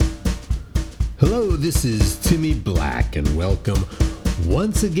Hello, this is Timmy Black, and welcome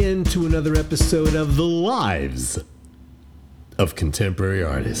once again to another episode of The Lives of Contemporary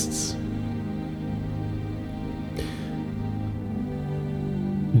Artists.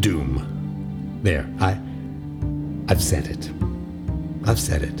 Doom. There, I've said it.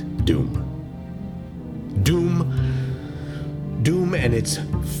 Doom. Doom and its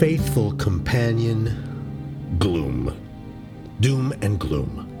faithful companion, gloom. Doom and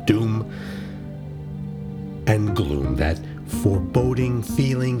gloom. Doom and gloom, that foreboding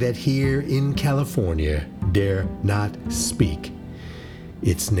feeling that here in California dare not speak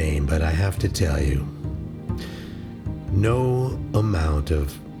its name. But I have to tell you, no amount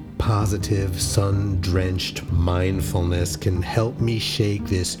of positive, sun-drenched mindfulness can help me shake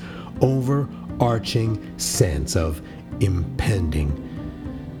this overarching sense of impending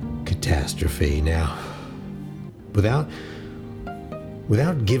catastrophe. Now, without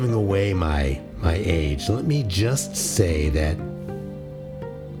giving away my age, let me just say that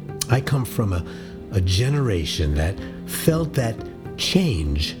I come from a generation that felt that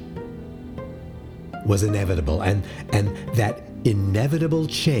change was inevitable, and that inevitable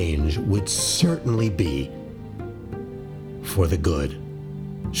change would certainly be for the good.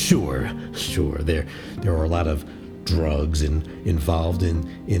 Sure, there are a lot of drugs involved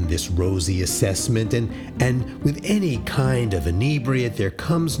in this rosy assessment, and with any kind of inebriate there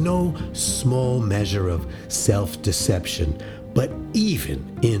comes no small measure of self-deception. But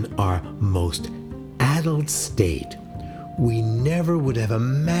even in our most addled state, we never would have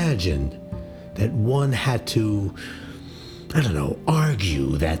imagined that one had to,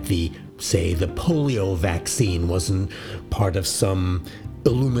 argue that the polio vaccine wasn't part of some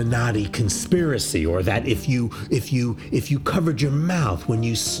Illuminati conspiracy, or that if you covered your mouth when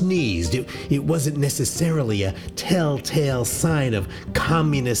you sneezed, it wasn't necessarily a telltale sign of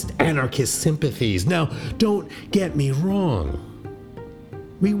communist anarchist sympathies. Now, don't get me wrong.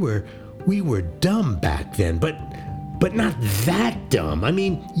 We were dumb back then, but not that dumb. I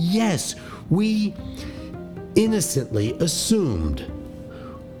mean, yes, we innocently assumed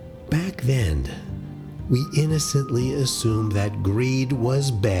back then. We innocently assumed that greed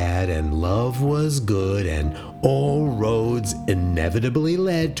was bad and love was good, and all roads inevitably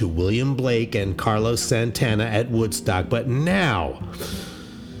led to William Blake and Carlos Santana at Woodstock. But now,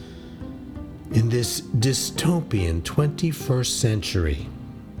 in this dystopian 21st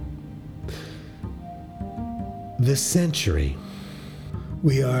century,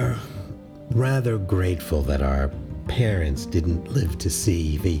 we are rather grateful that our parents didn't live to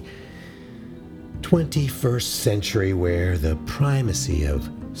see the 21st century, where the primacy of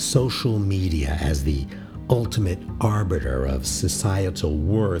social media as the ultimate arbiter of societal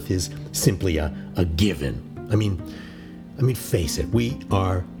worth is simply a given. I mean, face it, we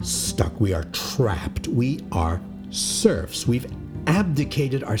are stuck, we are trapped, we are serfs. We've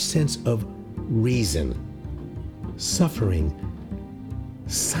abdicated our sense of reason, suffering,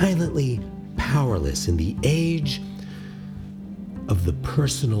 silently powerless in the age of the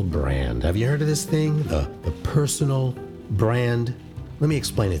personal brand. Have you heard of this thing? The personal brand? Let me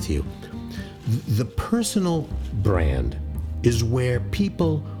explain it to you. The personal brand is where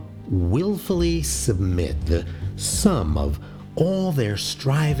people willfully submit the sum of all their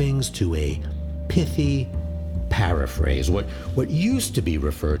strivings to a pithy paraphrase. What used to be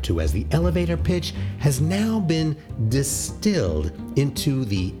referred to as the elevator pitch has now been distilled into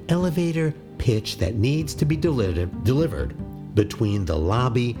the elevator pitch that needs to be delivered between the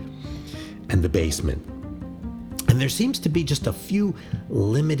lobby and the basement. And there seems to be just a few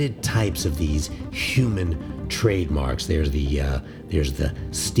limited types of these human trademarks. There's the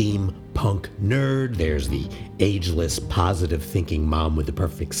steampunk nerd, there's the ageless, positive thinking mom with the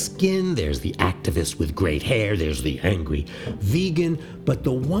perfect skin, there's the activist with great hair, there's the angry vegan. But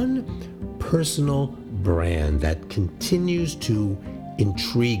the one personal brand that continues to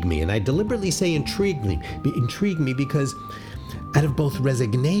intrigue me, and I deliberately say intrigue me because out of both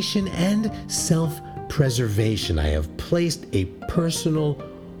resignation and self-preservation, I have placed a personal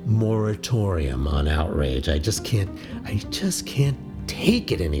moratorium on outrage. I just can't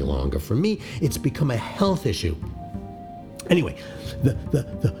take it any longer. For me, it's become a health issue. Anyway,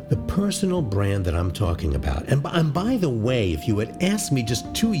 the personal brand that I'm talking about, and by the way, if you had asked me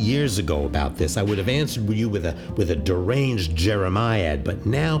just 2 years ago about this, I would have answered you with a deranged Jeremiad. But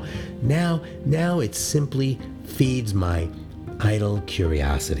now it simply feeds my idle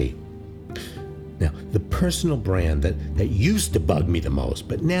curiosity. Now, the personal brand that used to bug me the most,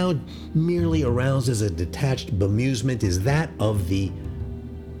 but now merely arouses a detached bemusement, is that of the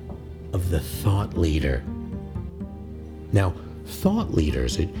thought leader. Now, thought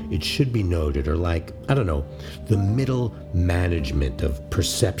leaders, it should be noted, are like, I don't know, the middle management of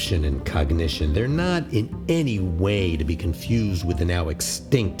perception and cognition. They're not in any way to be confused with the now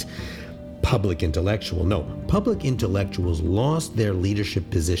extinct public intellectual. No, public intellectuals lost their leadership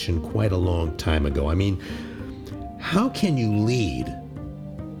position quite a long time ago. I mean, how can you lead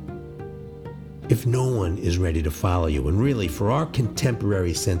if no one is ready to follow you? And really, for our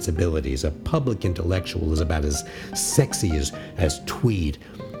contemporary sensibilities, a public intellectual is about as sexy as tweed.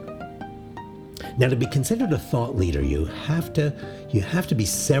 Now, to be considered a thought leader, you have to be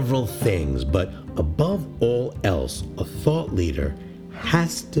several things, but above all else, a thought leader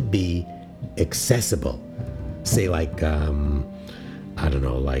has to be accessible. Say like, I don't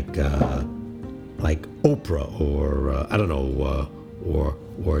know, like Oprah, or I don't know,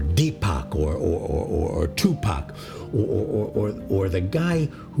 or Deepak, or Tupac, or the guy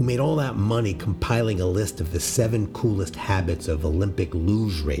who made all that money compiling a list of the 7 coolest habits of Olympic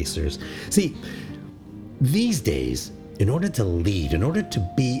luge racers. See, these days, in order to lead, in order to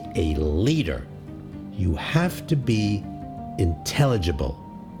be a leader, you have to be intelligible.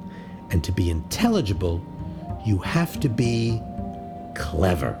 And to be intelligible, you have to be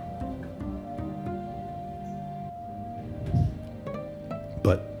clever.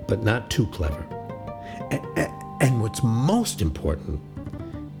 But not too clever. And what's most important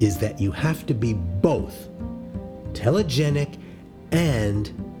is that you have to be both telegenic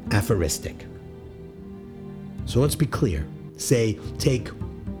and aphoristic. So let's be clear. Say, take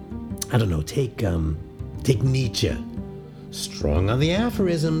Nietzsche. Strong on the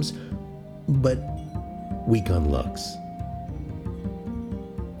aphorisms, but weak on looks.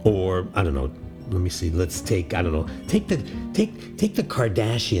 Or, I don't know, let me see, let's take, I don't know, take the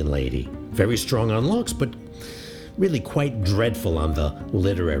Kardashian lady. Very strong on looks, but really quite dreadful on the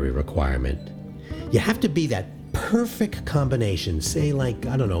literary requirement. You have to be that perfect combination, say like,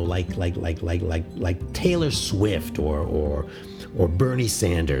 I don't know, like Taylor Swift or Bernie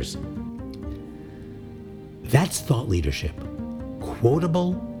Sanders. That's thought leadership.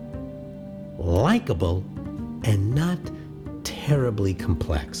 Quotable, likable, and not terribly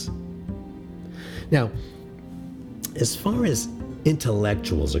complex. Now, as far as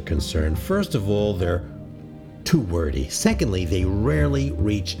intellectuals are concerned, first of all, they're too wordy. Secondly, they rarely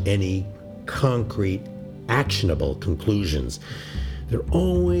reach any concrete, actionable conclusions. They're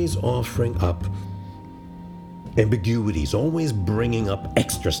always offering up ambiguities, always bringing up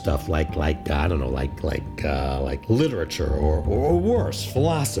extra stuff like I don't know, like literature or worse,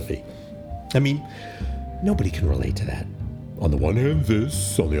 philosophy. I mean, nobody can relate to that. On the one hand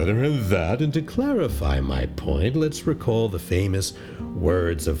this, on the other hand that, and to clarify my point, let's recall the famous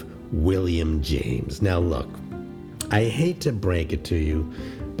words of William James. Now look, I hate to break it to you,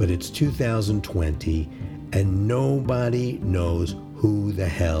 but it's 2020 and nobody knows who the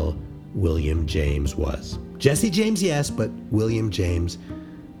hell William James was. Jesse James, yes, but William James,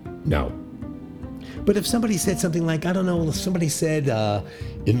 no. But if somebody said something like, I don't know, if somebody said,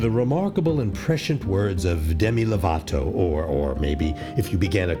 in the remarkable and prescient words of Demi Lovato, or maybe if you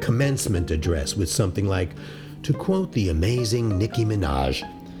began a commencement address with something like, to quote the amazing Nicki Minaj,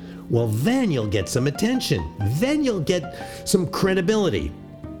 well, then you'll get some attention. Then you'll get some credibility.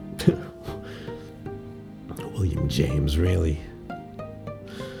 William James, really?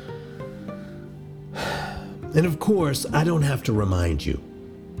 And of course, I don't have to remind you.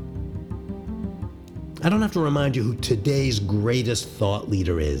 I don't have to remind you who today's greatest thought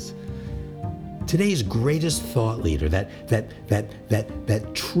leader is. Today's greatest thought leader,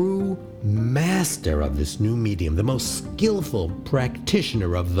 that true master of this new medium, the most skillful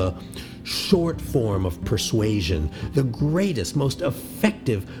practitioner of the short form of persuasion, the greatest, most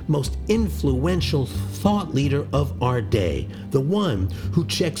effective, most influential thought leader of our day, the one who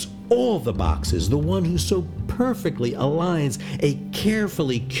checks all the boxes, the one who so perfectly aligns a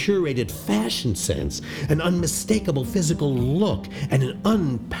carefully curated fashion sense, an unmistakable physical look, and an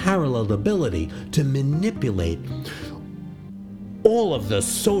unparalleled ability to manipulate all of the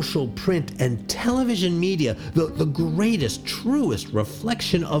social print and television media, the greatest, truest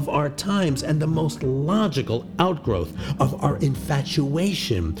reflection of our times and the most logical outgrowth of our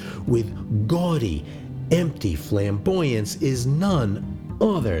infatuation with gaudy, empty flamboyance is none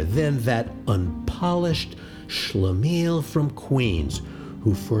other than that unpolished schlemiel from Queens,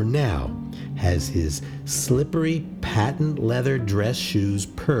 who for now has his slippery patent leather dress shoes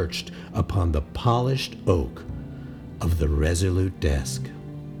perched upon the polished oak of the Resolute desk.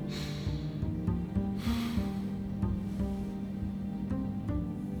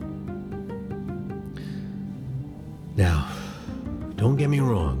 Now, don't get me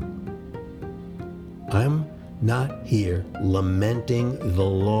wrong. I'm not here lamenting the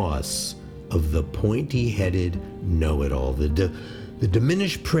loss of the pointy-headed know-it-all, the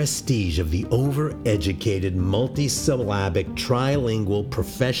diminished prestige of the overeducated, multisyllabic, trilingual,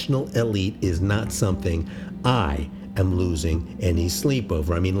 professional elite is not something I am losing any sleep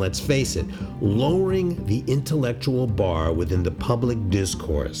over. I mean, let's face it, lowering the intellectual bar within the public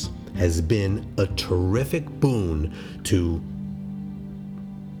discourse has been a terrific boon to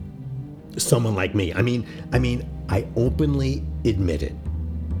someone like me. I mean, I openly admit it.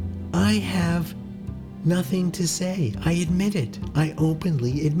 I have nothing to say. I admit it. I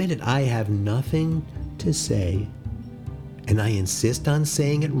openly admit it. I have nothing to say. And I insist on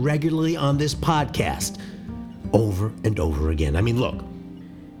saying it regularly on this podcast, over and over again. I mean, look,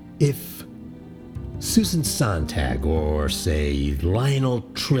 if Susan Sontag or, say, Lionel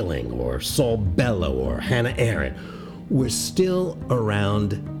Trilling or Saul Bellow or Hannah Arendt were still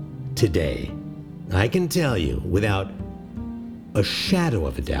around today, I can tell you without a shadow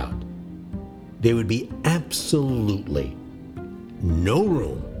of a doubt, there would be absolutely no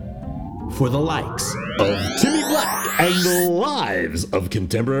room for the likes of Timmy Black and the lives of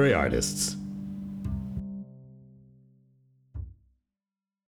contemporary artists.